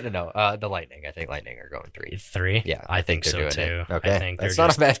come in. No, the Lightning. I think Lightning are going 3. 3? Yeah. I think so, too. It. Okay. I think that's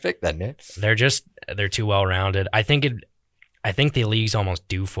not a bad pick then, man. They're too well-rounded. I think the league's almost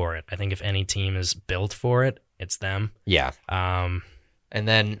due for it. I think if any team is built for it, it's them. Yeah. And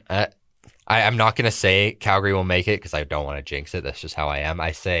then I'm not going to say Calgary will make it because I don't want to jinx it. That's just how I am.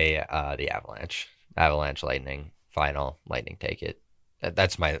 I say the Avalanche. Avalanche, Lightning, final. Lightning take it.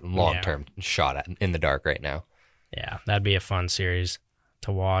 That's my long-term shot in the dark right now. Yeah, that'd be a fun series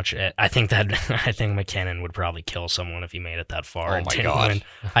to watch. I think McKinnon would probably kill someone if he made it that far. Oh my God.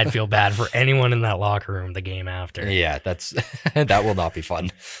 I'd feel bad for anyone in that locker room the game after. Yeah, that will not be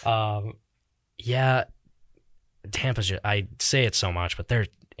fun. Yeah, Tampa's I say it so much, but they're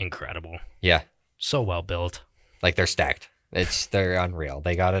incredible. Yeah. So well built. They're stacked. They're unreal.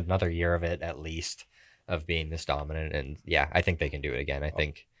 They got another year of it at least of being this dominant, and I think they can do it again. I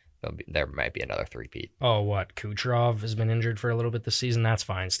think there might be another 3-peat. Oh, what? Kucherov has been injured for a little bit this season. That's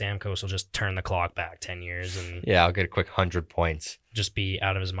fine. Stamkos will just turn the clock back 10 years and I'll get a quick 100 points. Just be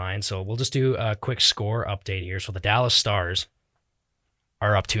out of his mind. So we'll just do a quick score update here. So the Dallas Stars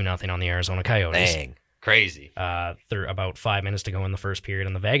are up 2-0 on the Arizona Coyotes. Dang, crazy. Through about 5 minutes to go in the first period,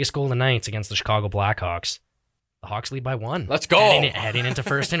 and the Vegas Golden Knights against the Chicago Blackhawks. The Hawks lead by 1. Let's go. Heading into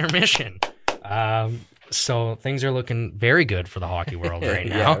first intermission. So things are looking very good for the hockey world right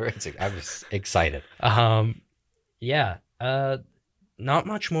now. I'm just excited. Not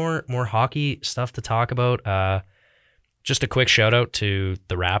much more hockey stuff to talk about. Just a quick shout out to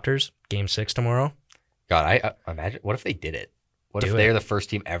the Raptors, Game 6 tomorrow. God, I imagine. What if they did it? What if they're the first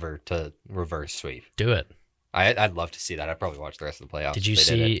team ever to reverse sweep? Do it. I'd love to see that. I'd probably watch the rest of the playoffs. Did you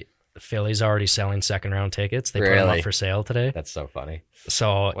see Philly's already selling second round tickets? They put them up for sale today. That's so funny.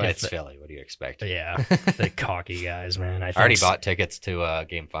 So it's Philly. What do you expect? Yeah, the cocky guys, man. I already bought tickets to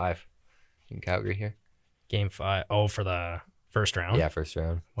Game 5. in Calgary here. Game 5. Oh, for the first round? Yeah, first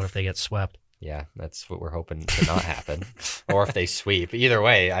round. What if they get swept? Yeah, that's what we're hoping to not happen. Or if they sweep. Either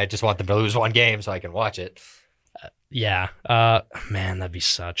way, I just want them to lose one game so I can watch it. Yeah. Man, that'd be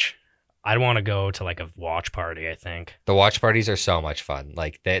such... I'd want to go to like a watch party, I think. The watch parties are so much fun.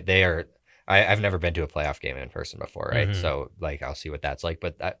 Like they are... I've never been to a playoff game in person before, right? Mhm. So like I'll see what that's like.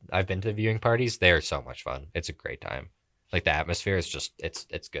 But I've been to viewing parties. They are so much fun. It's a great time. Like the atmosphere is just...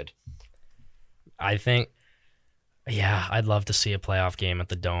 It's good. I think... Yeah, I'd love to see a playoff game at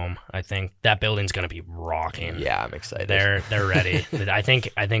the Dome. I think that building's going to be rocking. Yeah, I'm excited. They're ready. I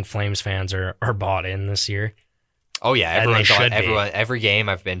think Flames fans are bought in this year. Oh yeah, And they should be. every game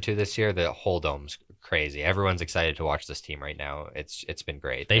I've been to this year, the whole dome's crazy. Everyone's excited to watch this team right now. It's been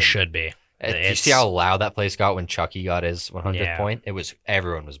great. They And should be. did you see how loud that place got when Chucky got his 100th Yeah. point?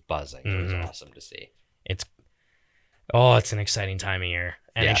 Everyone was buzzing. It was Mhm. awesome to see. It's an exciting time of year.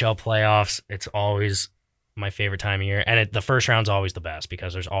 Yeah. NHL playoffs, it's always my favorite time of year. And the first round's always the best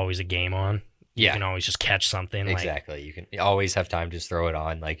because there's always a game on. You Yeah. can always just catch something. Exactly. You always have time to just throw it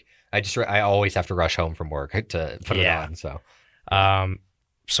on. Like I always have to rush home from work to put it Yeah. on. So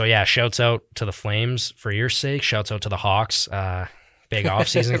So yeah, shouts out to the Flames for your sake. Shouts out to the Hawks. Big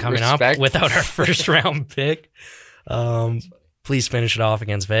offseason coming up Respect. without our first round pick. Please finish it off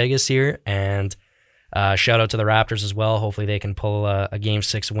against Vegas here. And shout out to the Raptors as well. Hopefully they can pull a Game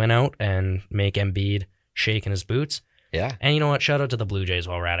 6 win out and make Embiid shake in his boots. yeah. And you know what? Shout out to the Blue Jays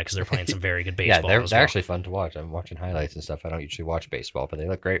while we're at it because they're playing some very good Yeah, baseball. they're as well. actually fun to watch. I'm watching highlights and stuff. I don't usually watch baseball, but they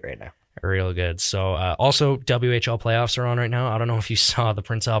look great right now. Real good. So also WHL playoffs are on right now. I don't know if you saw the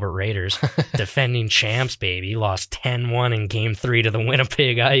Prince Albert Raiders, defending champs, baby, lost 10-1 in Game 3 to the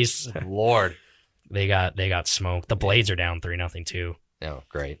Winnipeg Ice. Lord. They got smoked. The Blades are down 3-0 too. Oh,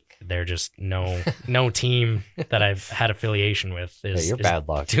 great. They're just no team that I've had affiliation with Yeah, is, you're is bad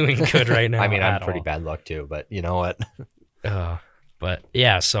luck. doing good right now. I mean, I'm at pretty all. bad luck too, but you know what? But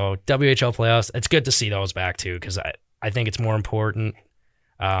yeah, so WHL playoffs, it's good to see those back too because I think it's more important.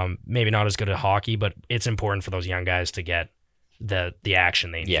 Maybe not as good at hockey, but it's important for those young guys to get the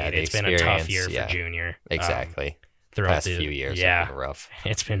action they need. Yeah, the It's been a tough experience, year yeah. for junior. Exactly. Throughout Past the few years yeah, have been rough.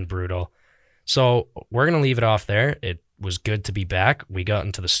 it's been brutal. So we're gonna leave it off there. It was good to be back. We got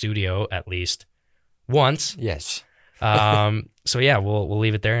into the studio at least once. Yes. So yeah, we'll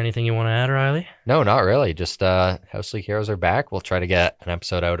leave it there. Anything you want to add, Riley? No, not really. Just House League Heroes are back. We'll try to get an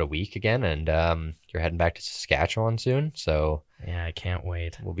episode out a week again, and you're heading back to Saskatchewan soon, so Yeah, I can't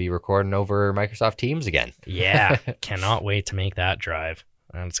wait. we'll be recording over Microsoft Teams again. Yeah, cannot wait to make that drive.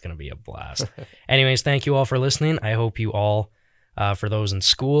 That's going to be a blast. Anyways, thank you all for listening. I hope you all, for those in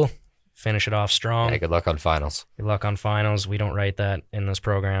school, finish it off strong. Yeah, good luck on finals. Good luck on finals. We don't write that in this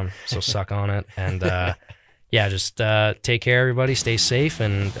program, so suck on it. And yeah, just take care, everybody. Stay safe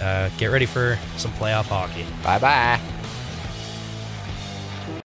and get ready for some playoff hockey. Bye-bye.